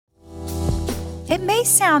It may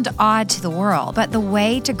sound odd to the world, but the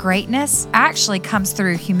way to greatness actually comes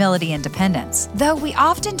through humility and dependence. Though we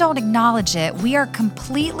often don't acknowledge it, we are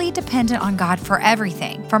completely dependent on God for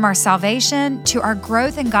everything, from our salvation to our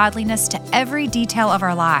growth in godliness to every detail of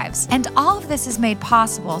our lives. And all of this is made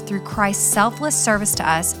possible through Christ's selfless service to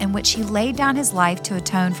us, in which He laid down His life to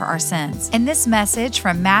atone for our sins. In this message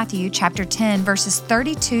from Matthew chapter 10, verses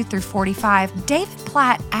 32 through 45, David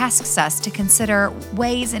Platt asks us to consider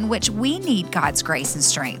ways in which we need God's grace and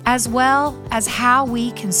strength, as well as how we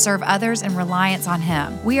can serve others in reliance on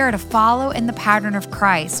Him. We are to follow in the pattern of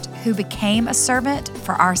Christ, who became a servant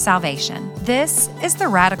for our salvation. This is the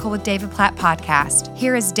Radical with David Platt podcast.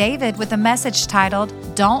 Here is David with a message titled,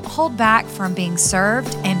 "Don't Hold Back from Being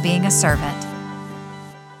Served and Being a Servant."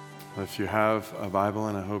 If you have a Bible,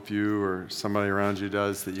 and I hope you or somebody around you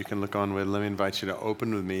does, that you can look on with, let me invite you to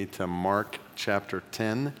open with me to Mark chapter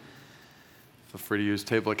 10. Feel free to use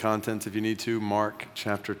table of contents if you need to, Mark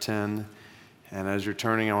chapter 10. And as you're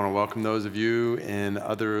turning, I want to welcome those of you in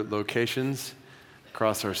other locations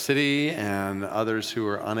across our city and others who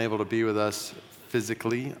are unable to be with us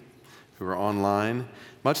physically, who are online.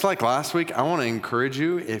 Much like last week, I want to encourage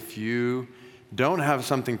you, if you don't have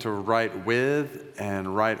something to write with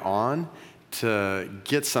and write on, to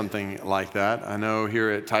get something like that. I know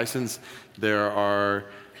here at Tyson's there are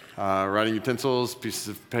writing utensils, pieces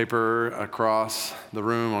of paper across the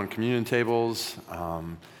room on communion tables.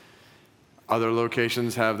 Other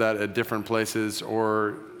locations have that at different places,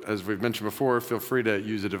 or as we've mentioned before, feel free to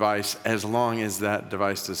use a device as long as that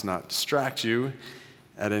device does not distract you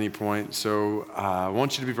at any point. So I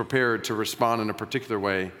want you to be prepared to respond in a particular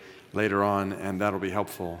way later on, and that'll be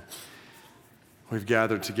helpful. We've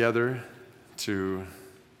gathered together to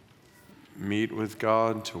meet with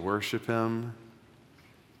God, to worship Him,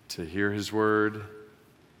 to hear His word,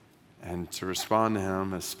 and to respond to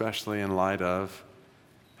Him, especially in light of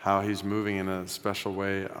how He's moving in a special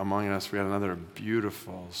way among us. We had another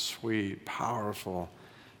beautiful, sweet, powerful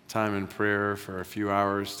time in prayer for a few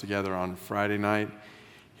hours together on Friday night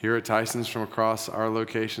here at Tyson's from across our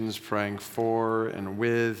locations, praying for and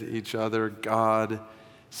with each other, God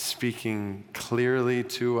speaking clearly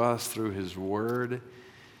to us through His word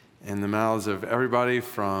in the mouths of everybody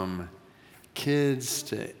from kids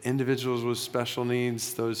to individuals with special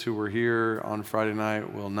needs. Those who were here on Friday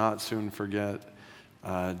night will not soon forget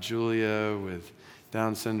Julia with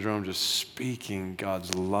Down syndrome, just speaking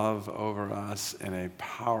God's love over us in a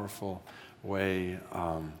powerful way,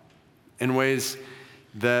 in ways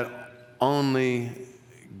that only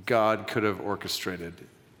God could have orchestrated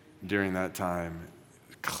during that time,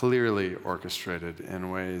 clearly orchestrated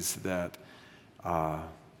in ways that,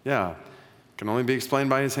 can only be explained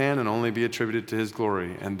by His hand and only be attributed to His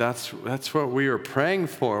glory. And that's what we are praying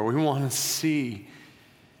for. We want to see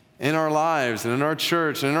in our lives and in our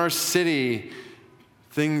church and in our city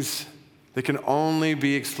things that can only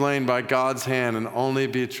be explained by God's hand and only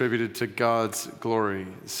be attributed to God's glory.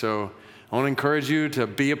 So I want to encourage you to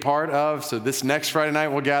be a part of. So this next Friday night,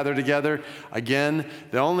 we'll gather together. Again,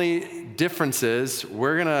 the only difference is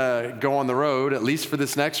we're going to go on the road, at least for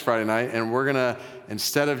this next Friday night, and we're going to,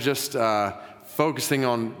 instead of just focusing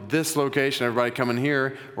on this location, everybody coming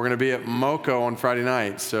here, we're going to be at MoCo on Friday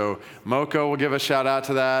night. So MoCo will give a shout out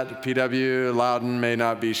to that. PW Loudon may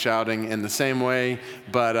not be shouting in the same way,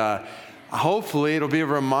 but hopefully it'll be a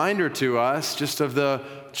reminder to us just of the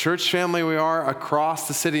church family we are across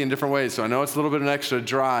the city in different ways. So I know it's a little bit of an extra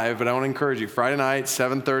drive, but I want to encourage you. Friday night,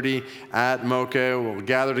 7:30 at MoCo, we'll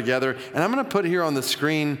gather together. And I'm going to put here on the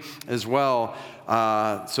screen as well.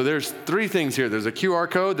 So there's three things here. There's a QR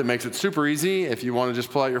code that makes it super easy if you want to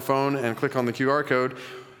just pull out your phone and click on the QR code.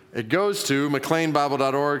 It goes to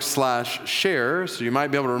mcleanbible.org/share, so you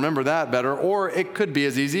might be able to remember that better, or it could be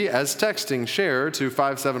as easy as texting share to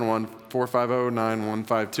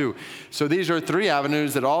 571-450-9152. So these are three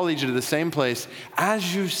avenues that all lead you to the same place.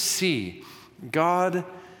 As you see God,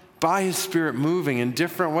 by His Spirit, moving in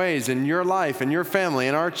different ways in your life, in your family,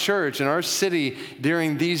 in our church, in our city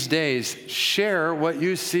during these days, share what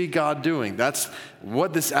you see God doing. That's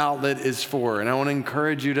what this outlet is for, and I want to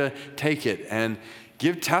encourage you to take it and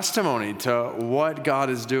give testimony to what God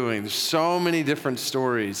is doing. There's so many different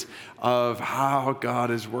stories of how God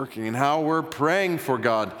is working and how we're praying for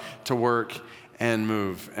God to work and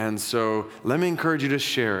move. And so let me encourage you to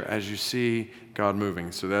share as you see God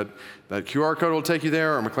moving. So that QR code will take you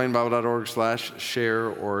there, or mcleanbible.org/share,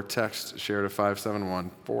 or text share to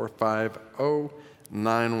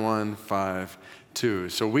 571-450-9152.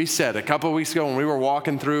 So we said a couple of weeks ago when we were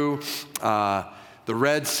walking through the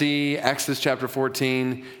Red Sea, Exodus chapter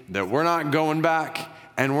 14, that we're not going back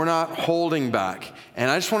and we're not holding back.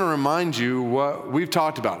 And I just want to remind you what we've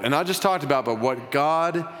talked about. And not just talked about, but what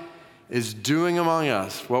God is doing among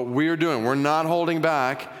us, what we're doing. We're not holding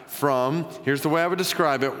back from, here's the way I would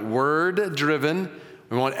describe it, word-driven.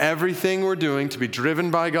 We want everything we're doing to be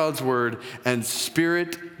driven by God's word and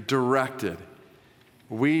spirit-directed.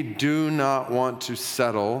 We do not want to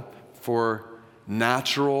settle for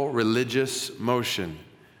natural religious motion.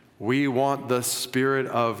 We want the Spirit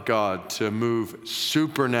of God to move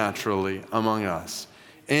supernaturally among us,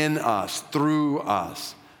 in us, through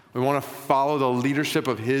us. We want to follow the leadership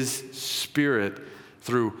of His Spirit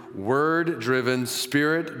through word-driven,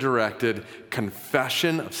 spirit-directed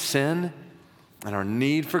confession of sin and our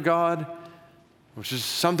need for God, which is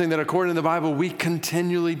something that according to the Bible we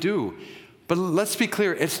continually do. But let's be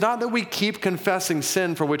clear, it's not that we keep confessing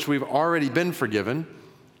sin for which we've already been forgiven.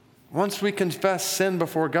 Once we confess sin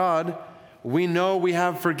before God, we know we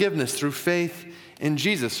have forgiveness through faith in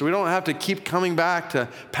Jesus. So we don't have to keep coming back to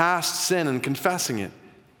past sin and confessing it.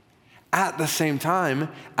 At the same time,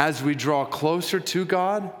 as we draw closer to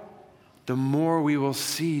God, the more we will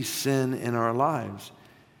see sin in our lives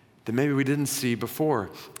that maybe we didn't see before.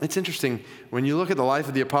 It's interesting, when you look at the life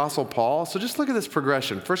of the Apostle Paul, so just look at this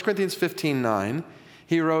progression. 1 Corinthians 15:9,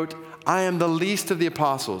 he wrote, I am the least of the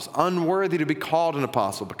apostles, unworthy to be called an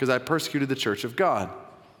apostle because I persecuted the church of God.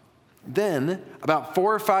 Then, about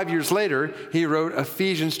 4 or 5 years later, he wrote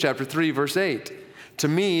Ephesians chapter 3, verse 8. To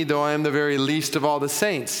me, though I am the very least of all the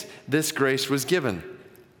saints, this grace was given.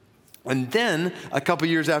 And then, a couple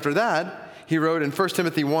years after that, he wrote in 1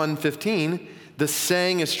 Timothy 1:15, the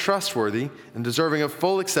saying is trustworthy and deserving of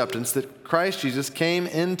full acceptance that Christ Jesus came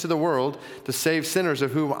into the world to save sinners,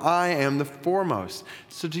 of whom I am the foremost.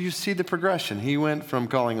 So do you see the progression? He went from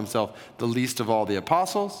calling himself the least of all the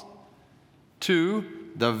apostles to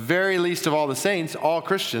the very least of all the saints, all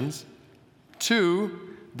Christians, to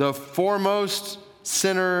the foremost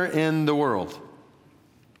sinner in the world.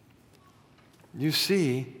 You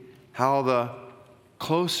see how the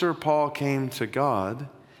closer Paul came to God,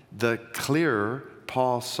 the clearer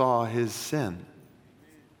Paul saw his sin.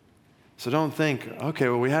 So don't think, okay,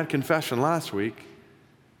 well, we had confession last week.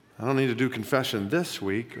 I don't need to do confession this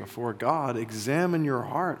week before God. Examine your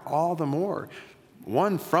heart all the more.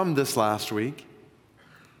 One, from this last week,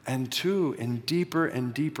 and two, in deeper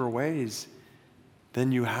and deeper ways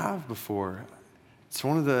than you have before. It's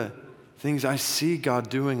one of the things I see God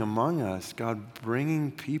doing among us, God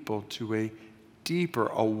bringing people to a deeper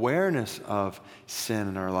awareness of sin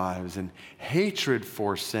in our lives and hatred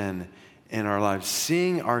for sin in our lives,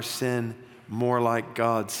 seeing our sin more like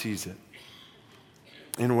God sees it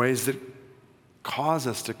in ways that cause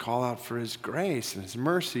us to call out for His grace and His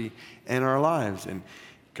mercy in our lives. And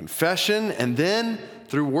confession, and then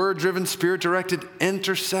through word-driven, spirit-directed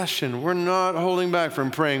intercession. We're not holding back from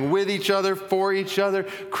praying with each other, for each other,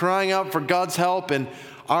 crying out for God's help in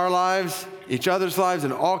our lives, each other's lives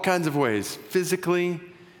in all kinds of ways, physically,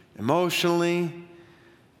 emotionally,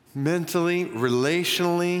 mentally,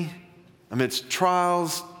 relationally, amidst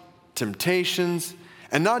trials, temptations,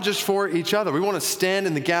 and not just for each other. We want to stand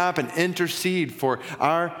in the gap and intercede for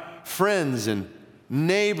our friends and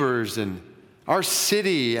neighbors and our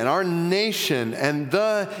city and our nation and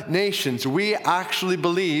the nations. We actually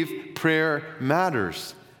believe prayer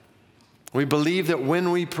matters. We believe that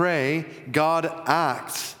when we pray, God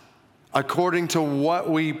acts according to what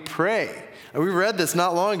we pray. And we read this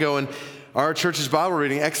not long ago in our church's Bible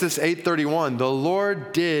reading, Exodus 8:31. The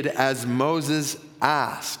Lord did as Moses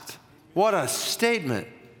asked. What a statement.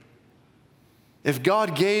 If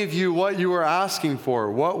God gave you what you were asking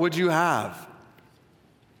for, what would you have?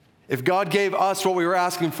 If God gave us what we were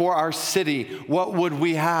asking for, our city, what would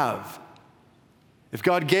we have? If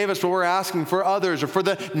God gave us what we're asking for others or for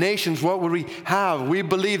the nations, what would we have? We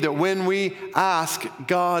believe that when we ask,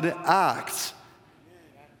 God acts.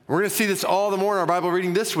 We're going to see this all the more in our Bible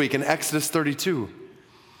reading this week in Exodus 32,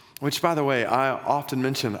 which, by the way, I often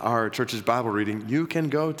mention our church's Bible reading. You can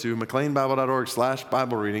go to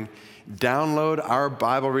mcleanbible.org/Bible reading, download our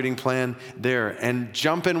Bible reading plan there, and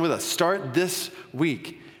jump in with us. Start this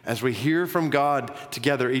week as we hear from God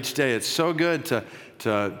together each day. It's so good to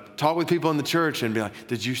talk with people in the church and be like,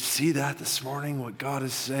 did you see that this morning, what God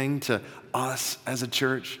is saying to us as a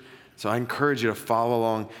church? So I encourage you to follow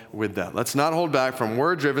along with that. Let's not hold back from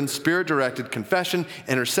word-driven, spirit-directed confession,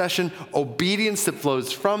 intercession, obedience that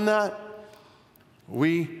flows from that.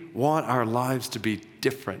 We want our lives to be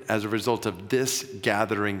different as a result of this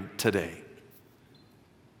gathering today.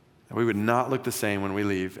 And we would not look the same when we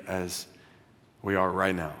leave as we are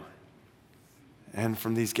right now. And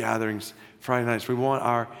from these gatherings, Friday nights, we want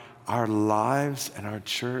our lives and our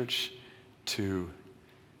church to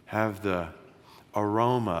have the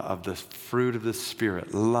aroma of the fruit of the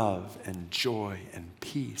Spirit, love and joy and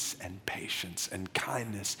peace and patience and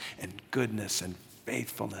kindness and goodness and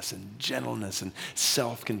faithfulness and gentleness and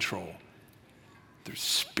self-control. There's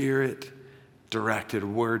Spirit-directed,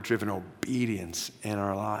 word-driven obedience in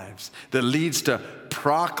our lives that leads to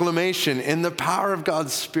proclamation in the power of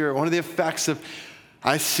God's Spirit. One of the effects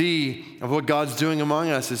I see of what God's doing among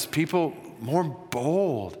us is people more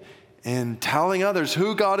bold in telling others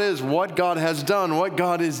who God is, what God has done, what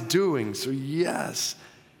God is doing. So yes,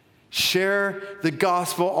 share the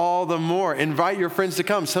gospel all the more. Invite your friends to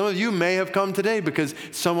come. Some of you may have come today because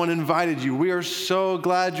someone invited you. We are so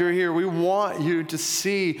glad you're here. We want you to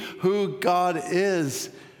see who God is,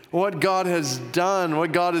 what God has done,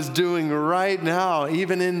 what God is doing right now,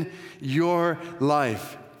 even in your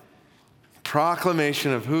life.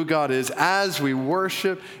 Proclamation of who God is as we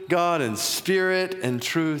worship God in spirit and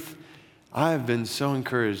truth. I have been so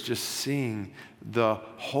encouraged just seeing the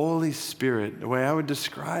Holy Spirit. The way I would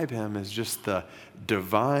describe him is just the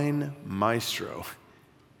divine maestro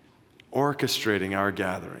orchestrating our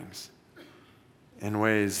gatherings in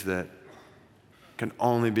ways that can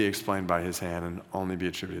only be explained by his hand and only be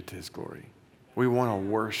attributed to his glory. We want to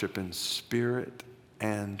worship in spirit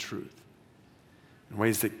and truth in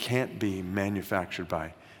ways that can't be manufactured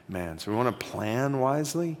by man. So we want to plan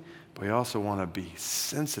wisely, but we also want to be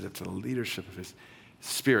sensitive to the leadership of his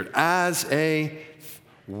Spirit as a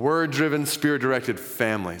word-driven, Spirit-directed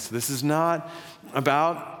family. So this is not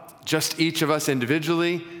about just each of us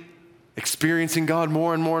individually experiencing God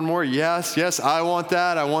more and more and more. Yes, I want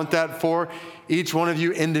that. I want that for each one of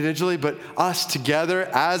you individually, but us together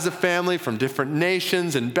as a family from different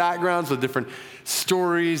nations and backgrounds with different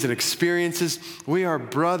stories and experiences. We are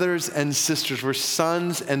brothers and sisters. We're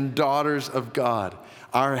sons and daughters of God,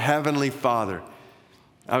 our Heavenly Father.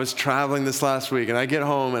 I was traveling this last week and I get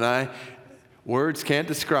home and words can't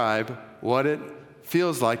describe what it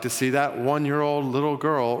feels like to see that 1-year-old little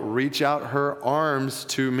girl reach out her arms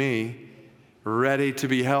to me, ready to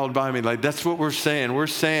be held by me. Like, that's what we're saying. We're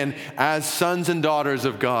saying, as sons and daughters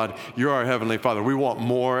of God, you're our Heavenly Father. We want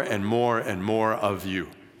more and more and more of you.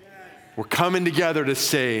 We're coming together to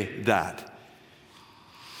say that.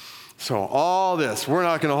 So all this, we're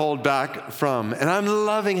not going to hold back from. And I'm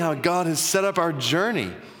loving how God has set up our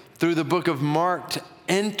journey through the book of Mark to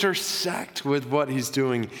intersect with what he's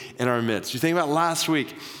doing in our midst. You think about last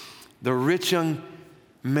week, the rich young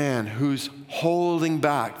man who's holding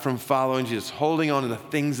back from following Jesus, holding on to the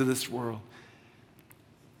things of this world.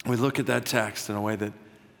 We look at that text in a way that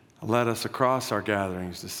led us across our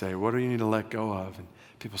gatherings to say, what do you need to let go of? And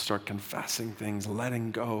people start confessing things,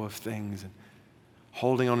 letting go of things, and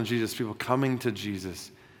holding on to Jesus. People coming to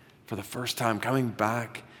Jesus for the first time, coming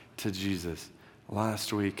back to Jesus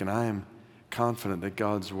last week. And I am confident that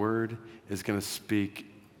God's word is going to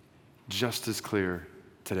speak just as clear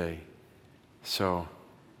today. So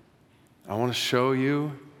I want to show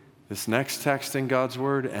you this next text in God's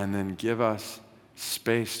word and then give us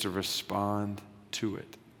space to respond to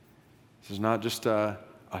it. This is not just a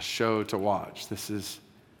show to watch. This is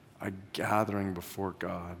a gathering before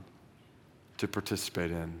God to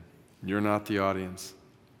participate in. You're not the audience.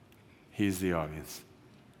 He's the audience.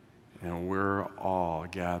 And we're all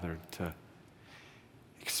gathered to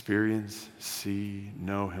experience, see,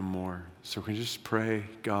 know him more. So can you just pray,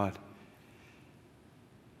 God,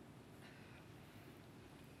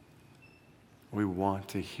 we want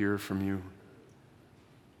to hear from you.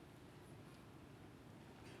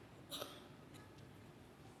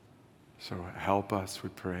 So help us, we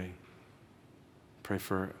pray. Pray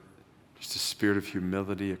for just a spirit of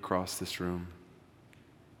humility across this room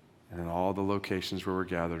and in all the locations where we're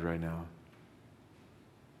gathered right now.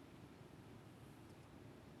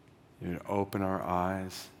 You would open our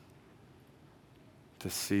eyes to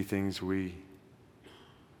see things we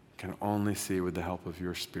can only see with the help of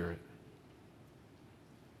your Spirit.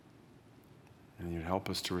 And you'd help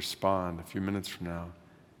us to respond a few minutes from now,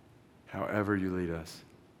 however you lead us,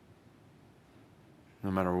 no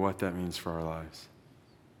matter what that means for our lives.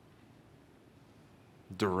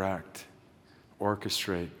 Direct,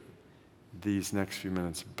 orchestrate these next few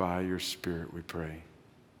minutes by your Spirit, we pray.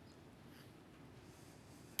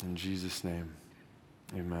 In Jesus' name,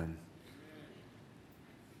 amen.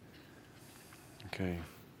 Okay,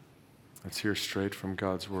 let's hear straight from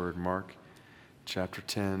God's word. Mark chapter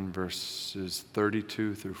 10, verses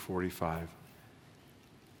 32 through 45.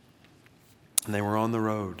 And they were on the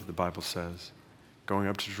road, the Bible says, going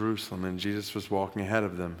up to Jerusalem, and Jesus was walking ahead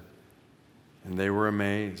of them. And they were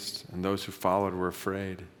amazed, and those who followed were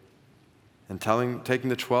afraid. And taking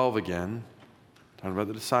the 12 again, Talking about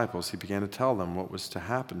the disciples, he began to tell them what was to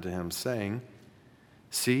happen to him, saying,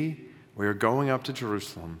 "See, we are going up to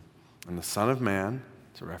Jerusalem, and the Son of Man,"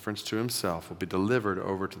 it's a reference to himself, "will be delivered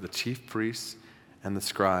over to the chief priests and the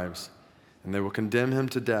scribes, and they will condemn him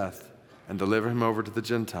to death and deliver him over to the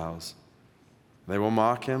Gentiles. They will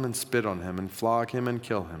mock him and spit on him and flog him and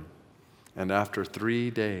kill him, and after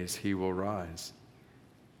 3 days he will rise."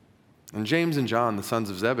 And James and John, the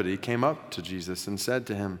sons of Zebedee, came up to Jesus and said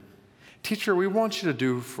to him, "Teacher, we want you to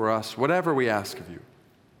do for us whatever we ask of you."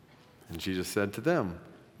 And Jesus said to them,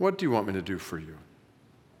 "What do you want me to do for you?"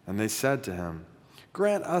 And they said to him,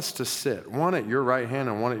 "Grant us to sit, one at your right hand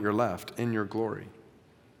and one at your left, in your glory."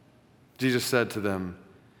 Jesus said to them,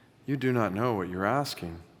 "You do not know what you're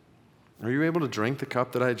asking. Are you able to drink the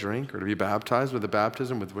cup that I drink, or to be baptized with the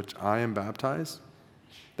baptism with which I am baptized?"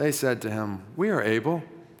 They said to him, "We are able."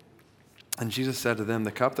 And Jesus said to them,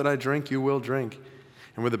 "The cup that I drink you will drink,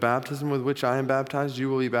 and with the baptism with which I am baptized you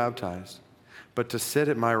will be baptized. But to sit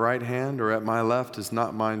at my right hand or at my left is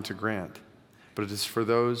not mine to grant, but it is for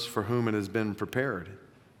those for whom it has been prepared."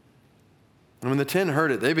 And when the 10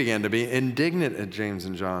 heard it, they began to be indignant at James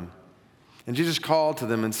and John. And Jesus called to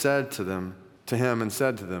them and said to them,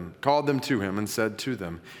 called them to him and said to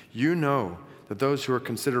them, "You know that those who are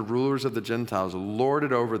considered rulers of the Gentiles lord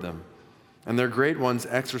it over them, and their great ones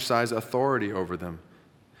exercise authority over them.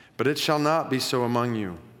 But it shall not be so among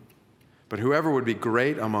you. But whoever would be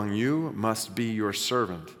great among you must be your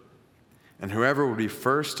servant, and whoever would be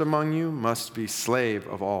first among you must be slave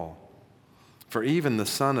of all. For even the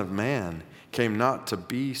Son of Man came not to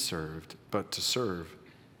be served, but to serve,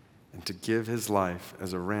 and to give his life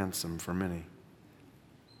as a ransom for many."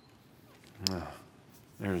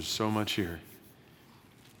 There's so much here.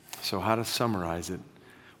 So how to summarize it?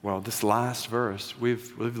 Well, this last verse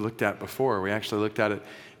we've looked at before. We actually looked at it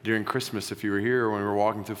during Christmas, if you were here, when we were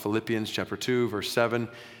walking through Philippians chapter 2, verse 7,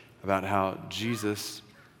 about how Jesus,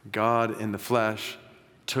 God in the flesh,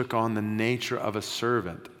 took on the nature of a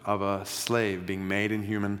servant, of a slave, being made in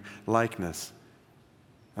human likeness.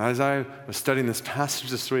 As I was studying this passage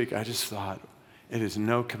this week, I just thought, it is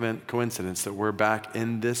no coincidence that we're back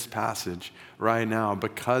in this passage right now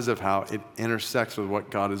because of how it intersects with what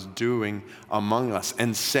God is doing among us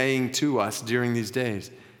and saying to us during these days.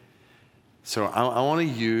 So I want to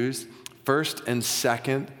use first and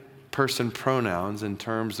second person pronouns in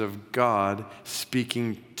terms of God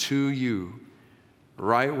speaking to you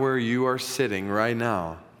right where you are sitting right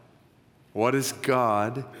now. What is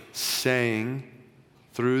God saying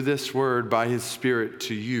through this word by his Spirit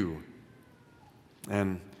to you?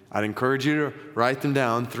 And I'd encourage you to write them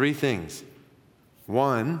down. 3 things.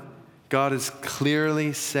 1, God is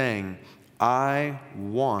clearly saying, "I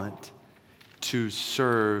want to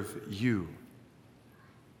serve you."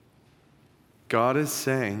 God is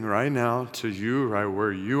saying right now to you, right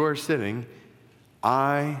where you are sitting,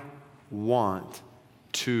 "I want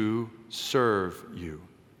to serve you."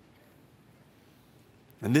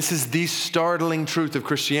 And this is the startling truth of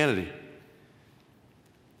Christianity.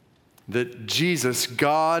 That Jesus,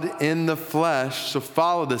 God in the flesh, so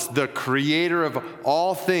follow this, the creator of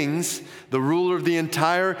all things, the ruler of the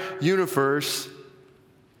entire universe,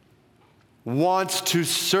 wants to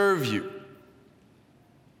serve you.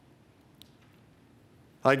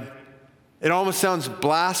 Like, it almost sounds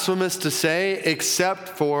blasphemous to say, except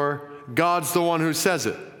for God's the one who says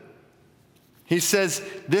it. He says,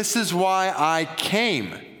 "This is why I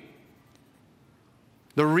came."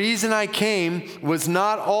 The reason I came was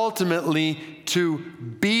not ultimately to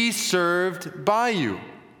be served by you,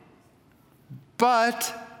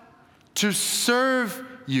 but to serve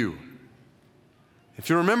you. If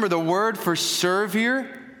you remember, the word for serve here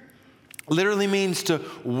literally means to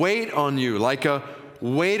wait on you, like a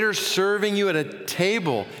waiter serving you at a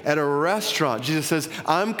table at a restaurant. Jesus says,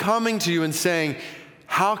 "I'm coming to you and saying,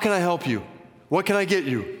 how can I help you? What can I get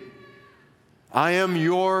you? I am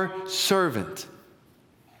your servant."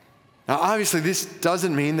 Now, obviously, this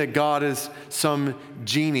doesn't mean that God is some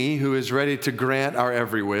genie who is ready to grant our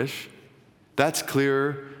every wish. That's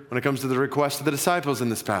clear when it comes to the request of the disciples in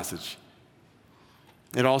this passage.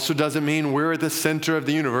 It also doesn't mean we're at the center of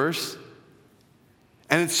the universe.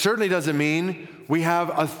 And it certainly doesn't mean we have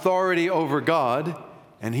authority over God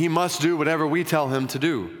and he must do whatever we tell him to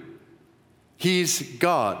do. He's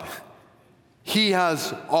God. He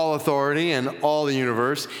has all authority in all the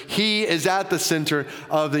universe. He is at the center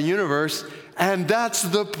of the universe, and that's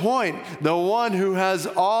the point. The one who has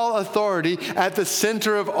all authority at the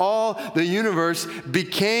center of all the universe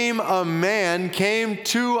became a man, came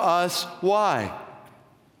to us. Why?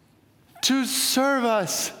 To serve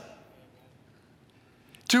us,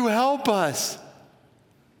 to help us,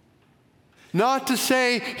 Not to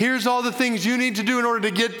say, here's all the things you need to do in order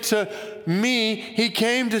to get to me. He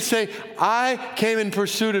came to say, I came in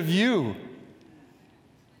pursuit of you.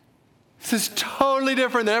 This is totally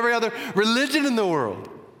different than every other religion in the world.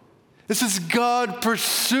 This is God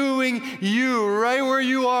pursuing you right where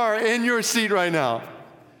you are in your seat right now.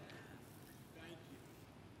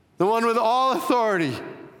 The one with all authority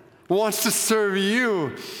wants to serve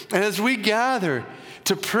you. And as we gather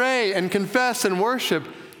to pray and confess and worship,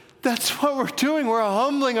 that's what we're doing. We're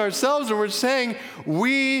humbling ourselves and we're saying,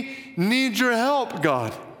 we need your help,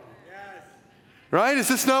 God. Yes. Right? Is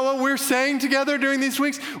this not what we're saying together during these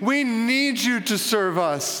weeks? We need you to serve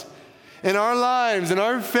us in our lives, in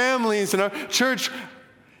our families, in our church.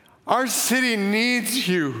 Our city needs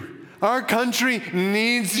you. Our country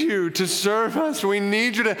needs you to serve us. We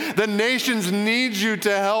need you the nations need you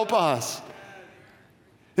to help us.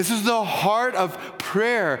 This is the heart of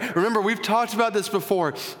prayer. Remember, we've talked about this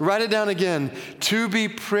before. Write it down again. To be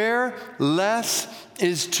prayerless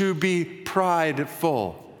is to be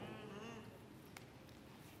prideful.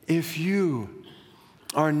 If you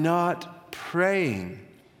are not praying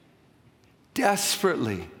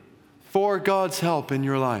desperately for God's help in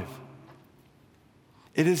your life,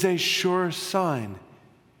 it is a sure sign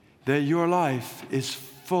that your life is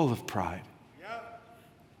full of pride.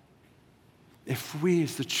 If we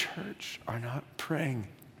as the church are not praying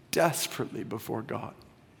desperately before God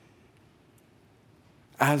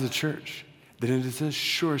as a church, then it is a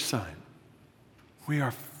sure sign we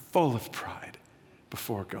are full of pride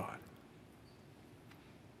before God.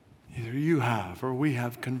 Either you have or we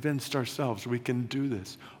have convinced ourselves we can do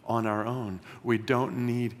this on our own. We don't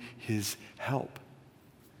need His help.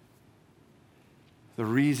 The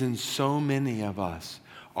reason so many of us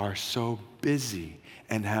are so busy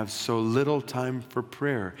and have so little time for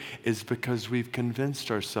prayer is because we've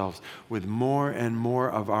convinced ourselves with more and more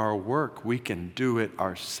of our work, we can do it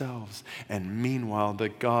ourselves. And meanwhile, the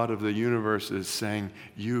God of the universe is saying,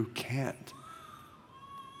 you can't.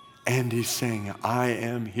 And He's saying, I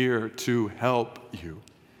am here to help you.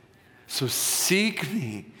 So seek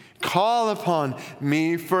me, call upon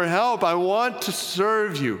me for help. I want to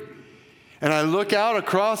serve you. And I look out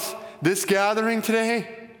across this gathering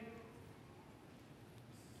today,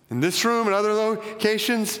 in this room and other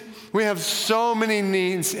locations, we have so many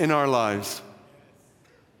needs in our lives.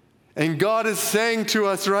 And God is saying to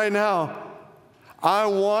us right now, I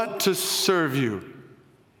want to serve you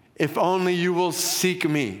if only you will seek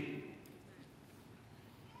me.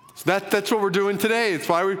 So that's what we're doing today. It's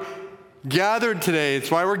why we gathered today.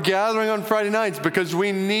 It's why we're gathering on Friday nights, because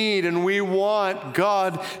we need and we want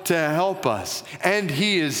God to help us. And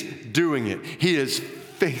He is doing it. He is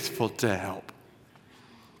faithful to help.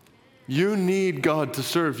 You need God to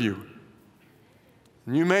serve you.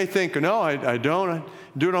 You may think, no, I don't. I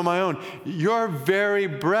do it on my own. Your very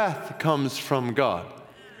breath comes from God.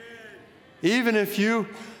 Even if you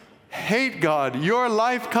hate God, your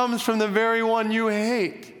life comes from the very one you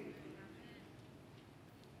hate.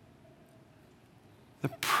 The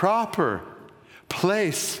proper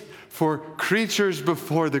place for creatures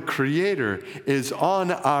before the Creator is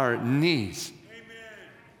on our knees. Amen.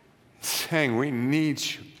 Saying we need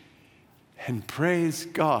you. And praise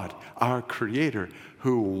God, our Creator,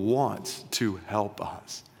 who wants to help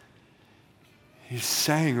us. He's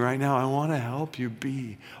saying right now, I want to help you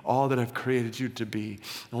be all that I've created you to be.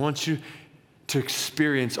 I want you to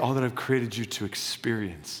experience all that I've created you to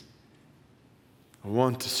experience. I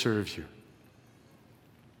want to serve you.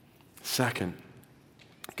 Second,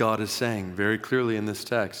 God is saying very clearly in this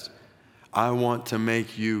text, I want to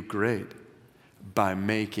make you great by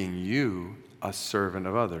making you a servant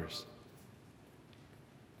of others.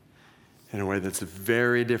 In a way that's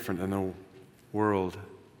very different than the world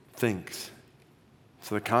thinks.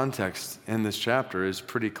 So the context in this chapter is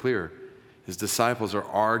pretty clear. His disciples are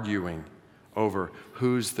arguing over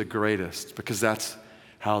who's the greatest, because that's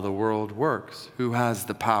how the world works. Who has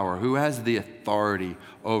the power? Who has the authority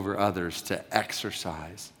over others to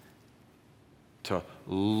exercise, to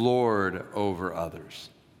lord over others?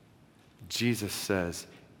 Jesus says,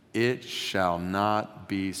 it shall not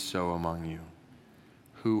be so among you.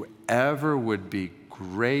 Whoever would be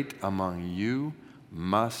great among you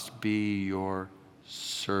must be your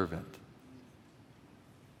servant.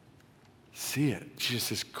 See it.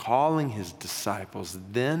 Jesus is calling His disciples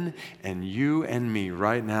then and you and me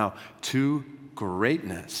right now to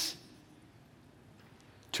greatness.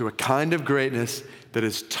 To a kind of greatness that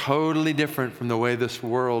is totally different from the way this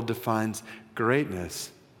world defines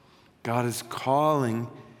greatness. God is calling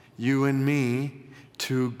you and me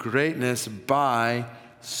to greatness by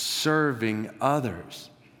serving others.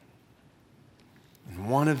 And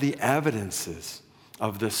one of the evidences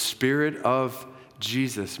of the Spirit of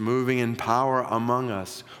Jesus moving in power among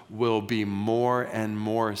us will be more and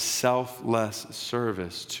more selfless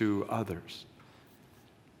service to others.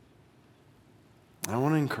 I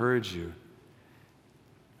want to encourage you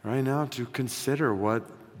right now to consider what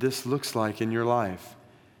this looks like in your life.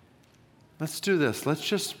 Let's do this. Let's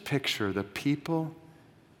just picture the people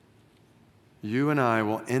you and I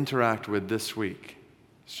will interact with this week.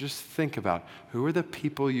 Just think about who are the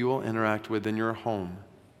people you will interact with in your home,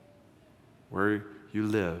 where you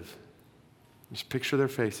live. Just picture their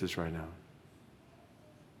faces right now.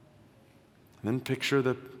 And then picture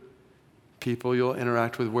the people you'll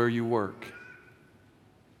interact with where you work.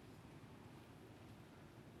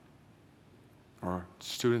 Or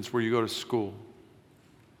students where you go to school.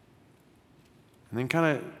 And then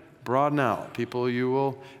kind of broaden out people you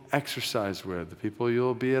will exercise with, the people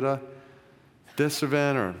you'll be at this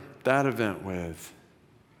event or that event with.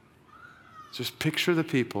 Just picture the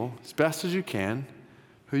people, as best as you can,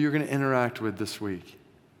 who you're going to interact with this week.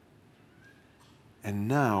 And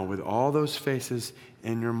now, with all those faces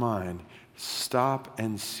in your mind, stop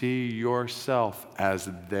and see yourself as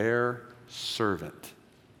their servant.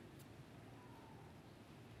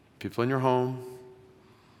 People in your home,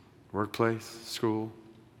 workplace, school,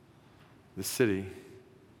 the city,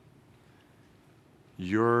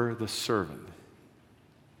 you're the servant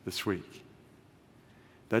this week.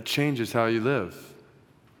 That changes how you live,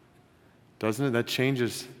 doesn't it? That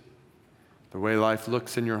changes the way life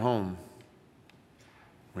looks in your home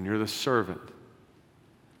when you're the servant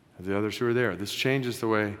of the others who are there. This changes the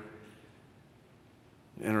way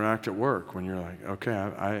you interact at work when you're like, okay,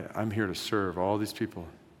 I'm here to serve all these people.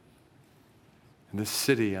 In this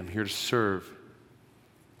city, I'm here to serve.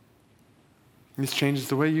 And this changes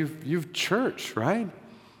the way you've church, right?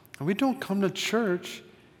 And we don't come to church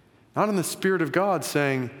not in the Spirit of God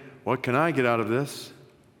saying, what can I get out of this?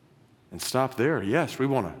 And stop there. Yes, we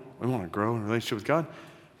want to grow in relationship with God.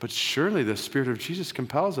 But surely the Spirit of Jesus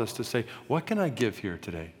compels us to say, what can I give here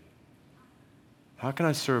today? How can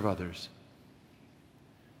I serve others?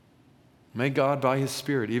 May God, by His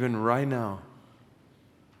Spirit, even right now,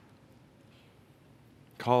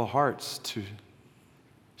 call hearts to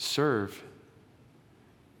serve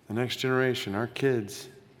the next generation, our kids.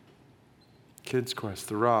 Kids Quest,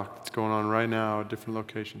 The Rock, that's going on right now at different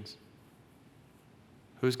locations.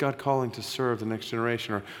 Who's God calling to serve the next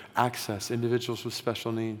generation or access individuals with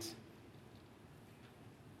special needs?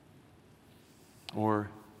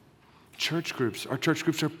 Or church groups. Our church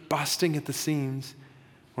groups are busting at the seams.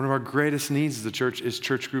 One of our greatest needs as a church is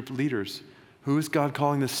church group leaders. Who is God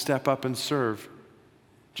calling to step up and serve?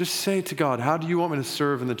 Just say to God, how do you want me to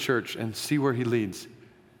serve in the church, and see where He leads.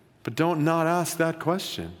 But don't not ask that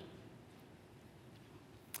question.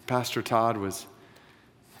 Pastor Todd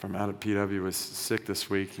from out at PW was sick this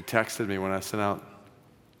week. He texted me when I sent out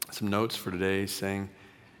some notes for today saying,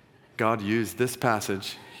 God used this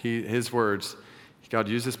passage, his words, God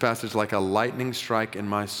used this passage like a lightning strike in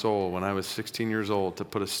my soul when I was 16 years old to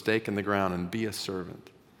put a stake in the ground and be a servant.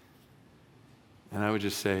 And I would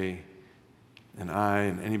just say, and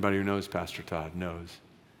anybody who knows Pastor Todd knows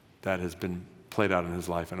that has been played out in his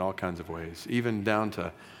life in all kinds of ways, even down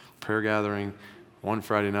to prayer gathering. One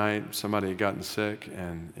Friday night, somebody had gotten sick,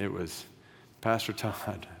 and it was Pastor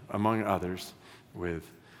Todd, among others, with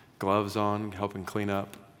gloves on, helping clean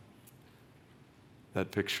up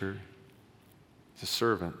that picture. He's a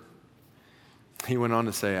servant. He went on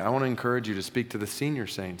to say, I want to encourage you to speak to the senior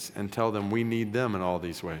saints and tell them we need them in all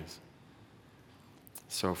these ways.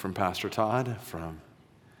 So from Pastor Todd, from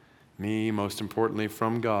me, most importantly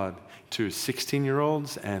from God, to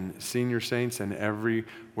 16-year-olds and senior saints and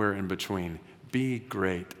everywhere in between, be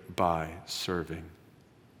great by serving.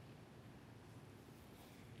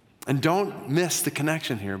 And don't miss the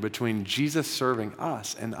connection here between Jesus serving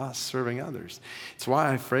us and us serving others. It's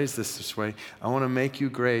why I phrase this way. I want to make you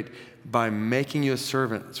great by making you a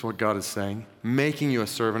servant. That's what God is saying. Making you a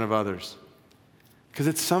servant of others. Because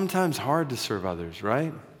it's sometimes hard to serve others,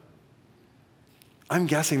 right? I'm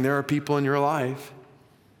guessing there are people in your life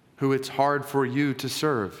who it's hard for you to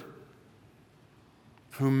serve,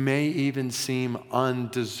 who may even seem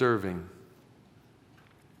undeserving.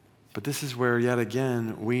 But this is where, yet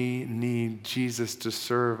again, we need Jesus to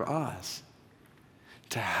serve us,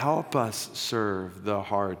 to help us serve the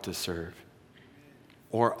hard to serve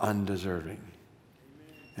or undeserving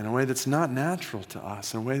in a way that's not natural to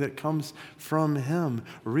us, in a way that comes from Him,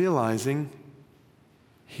 realizing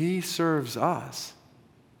He serves us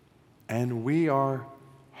and we are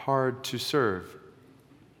hard to serve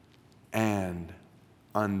and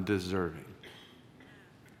undeserving.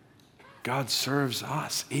 God serves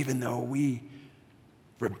us even though we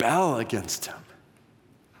rebel against him.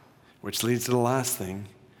 Which leads to the last thing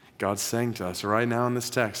God's saying to us right now in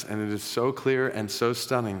this text, and it is so clear and so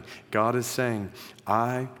stunning. God is saying,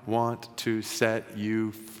 I want to set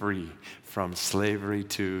you free from slavery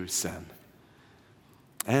to sin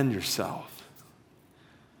and yourself.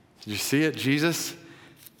 Did you see it? Jesus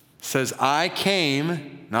says, I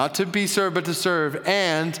came not to be served, but to serve,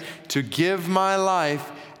 and to give my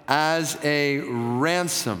life as a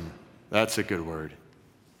ransom. That's a good word.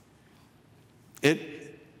 It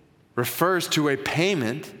refers to a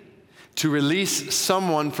payment to release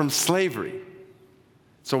someone from slavery.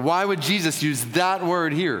 So why would Jesus use that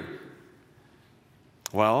word here?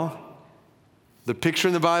 Well, the picture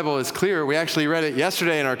in the Bible is clear. We actually read it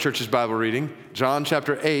yesterday in our church's Bible reading. John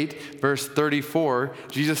chapter 8, verse 34.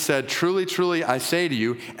 Jesus said, truly, truly, I say to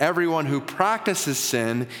you, everyone who practices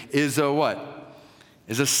sin is a what?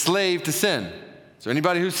 Is a slave to sin. Is there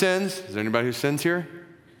anybody who sins? Is there anybody who sins here?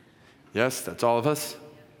 Yes, that's all of us.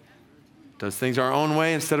 Does things our own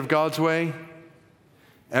way instead of God's way.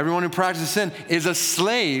 Everyone who practices sin is a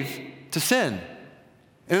slave to sin.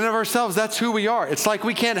 In and of ourselves, that's who we are. It's like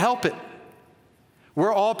we can't help it.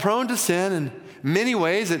 We're all prone to sin in many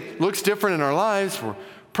ways. It looks different in our lives. We're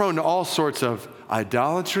prone to all sorts of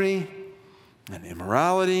idolatry and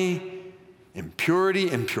immorality, impurity,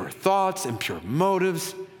 impure thoughts, impure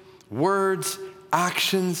motives, words,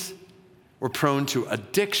 actions. We're prone to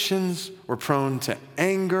addictions. We're prone to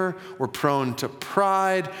anger. We're prone to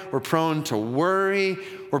pride. We're prone to worry.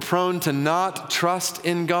 We're prone to not trust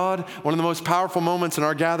in God. One of the most powerful moments in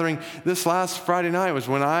our gathering this last Friday night was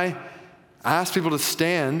when I asked people to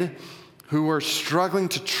stand who were struggling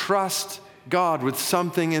to trust God with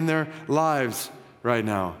something in their lives right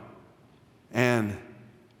now. And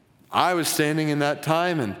I was standing in that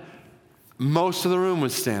time, and most of the room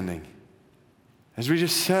was standing. As we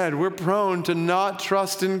just said, we're prone to not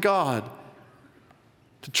trust in God,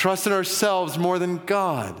 to trust in ourselves more than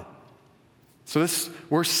God. So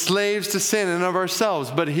we're slaves to sin in and of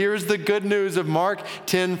ourselves. But here's the good news of Mark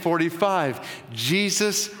 10:45.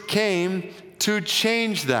 Jesus came to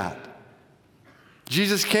change that.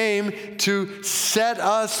 Jesus came to set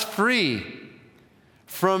us free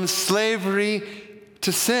from slavery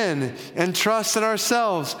to sin and trust in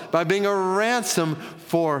ourselves by being a ransom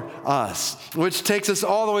for us. Which takes us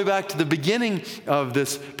all the way back to the beginning of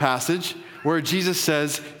this passage where Jesus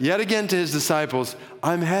says, yet again to his disciples,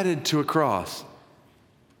 I'm headed to a cross.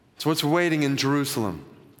 It's what's waiting in Jerusalem.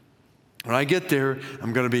 When I get there,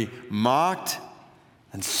 I'm going to be mocked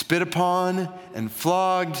and spit upon and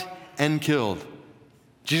flogged and killed.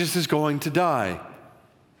 Jesus is going to die.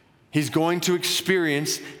 He's going to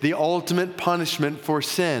experience the ultimate punishment for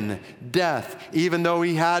sin, death, even though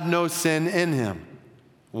he had no sin in him.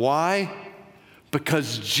 Why?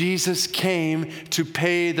 Because Jesus came to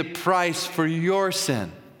pay the price for your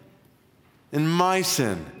sin and my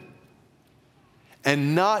sin.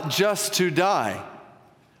 And not just to die.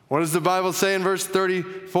 What does the Bible say in verse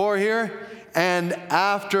 34 here? And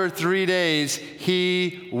after 3 days,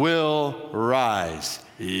 he will rise.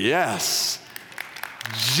 Yes.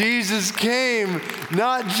 Jesus came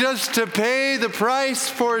not just to pay the price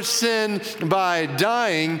for sin by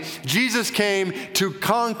dying. Jesus came to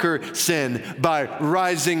conquer sin by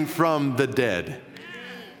rising from the dead.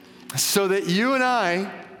 So that you and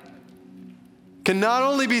I can not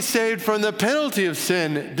only be saved from the penalty of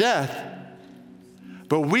sin, death,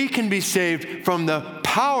 but we can be saved from the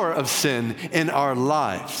power of sin in our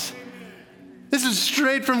lives. This is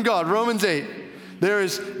straight from God, Romans 8. There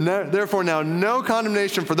is therefore now no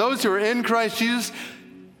condemnation for those who are in Christ Jesus.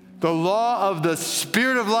 The law of the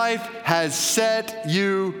Spirit of life has set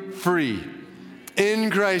you free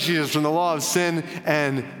in Christ Jesus from the law of sin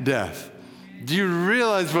and death. Do you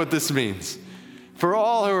realize what this means? For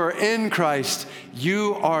all who are in Christ,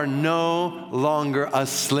 you are no longer a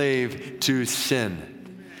slave to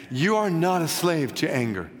sin. You are not a slave to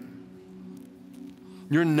anger.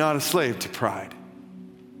 You're not a slave to pride.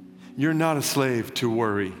 You're not a slave to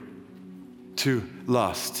worry, to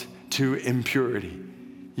lust, to impurity.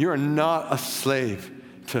 You are not a slave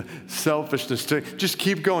to selfishness, to just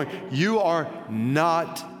keep going. You are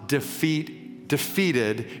not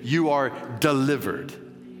defeated. You are delivered.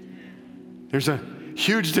 There's a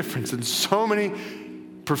huge difference, and so many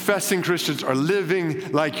professing Christians are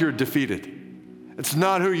living like you're defeated. It's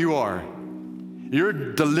not who you are. You're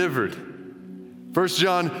delivered. 1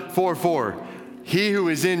 John 4:4. He who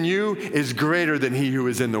is in you is greater than he who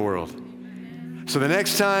is in the world. So the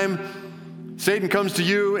next time Satan comes to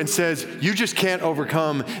you and says, you just can't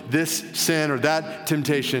overcome this sin or that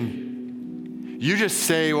temptation, You just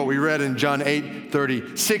say what we read in John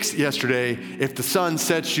 8:36 yesterday. If the Son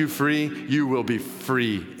sets you free, you will be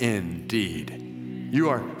free indeed. You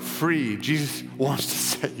are free. Jesus wants to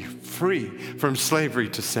set you free from slavery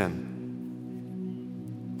to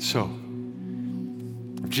sin. So,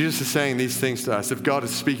 if Jesus is saying these things to us, if God is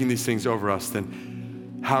speaking these things over us,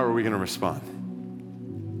 then how are we going to respond?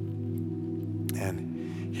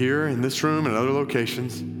 And here in this room and other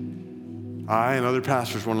locations, I and other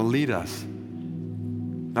pastors want to lead us,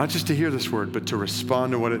 not just to hear this word, but to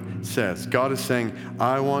respond to what it says. God is saying,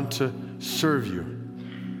 I want to serve you.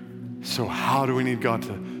 So how do we need God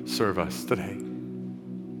to serve us today?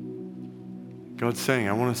 God's saying,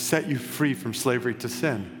 I want to set you free from slavery to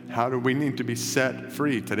sin. How do we need to be set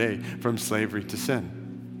free today from slavery to sin?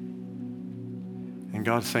 And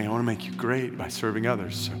God's saying, I want to make you great by serving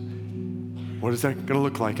others. So what is that going to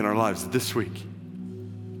look like in our lives this week?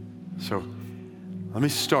 So let me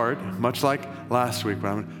start, much like last week,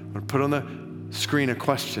 when I'm going to put on the screen a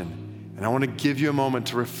question, and I want to give you a moment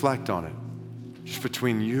to reflect on it, just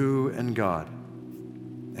between you and God.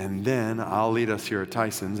 And then I'll lead us here at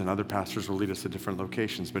Tyson's, and other pastors will lead us to different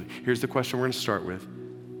locations. But here's the question we're going to start with.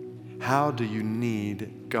 How do you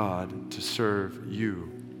need God to serve you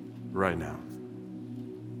right now?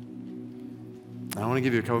 I want to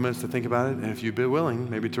give you a couple minutes to think about it, and if you'd be willing,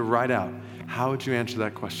 maybe to write out, how would you answer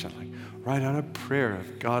that question? Like, write out a prayer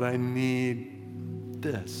of, God, I need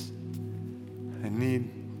this. I need,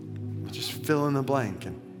 just fill in the blank.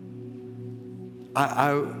 And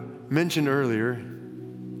I mentioned earlier,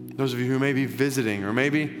 those of you who may be visiting or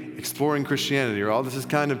maybe exploring Christianity, or all this is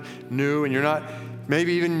kind of new and you're not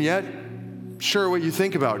maybe even yet sure what you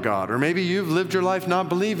think about God, or maybe you've lived your life not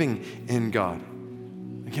believing in God.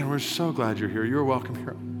 Again, we're so glad you're here. You're welcome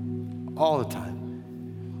here all the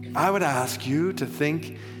time. I would ask you to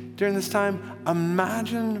think during this time,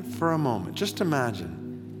 imagine for a moment, just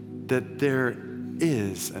imagine that there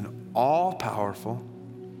is an all-powerful,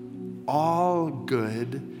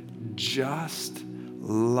 all-good, just,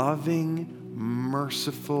 loving,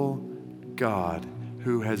 merciful God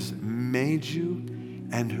who has made you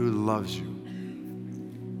and who loves you.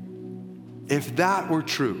 If that were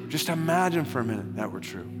true, just imagine for a minute that were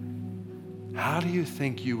true. How do you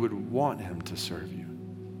think you would want him to serve you?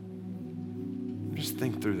 Just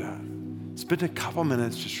think through that. Spend a couple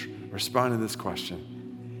minutes just responding to this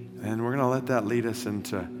question. And we're going to let that lead us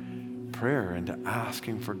into prayer, into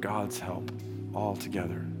asking for God's help all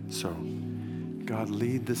together. So, God,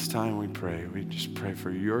 lead this time, we pray. We just pray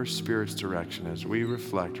for your Spirit's direction as we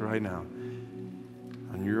reflect right now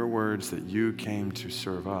on your words that you came to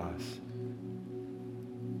serve us.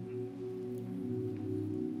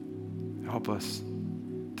 Help us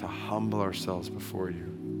to humble ourselves before you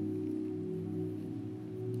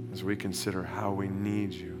as we consider how we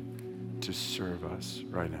need you to serve us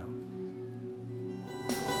right now.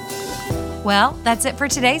 Well, that's it for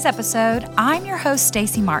today's episode. I'm your host,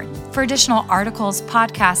 Stacey Martin. For additional articles,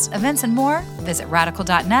 podcasts, events, and more, visit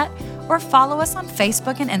radical.net or follow us on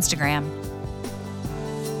Facebook and Instagram.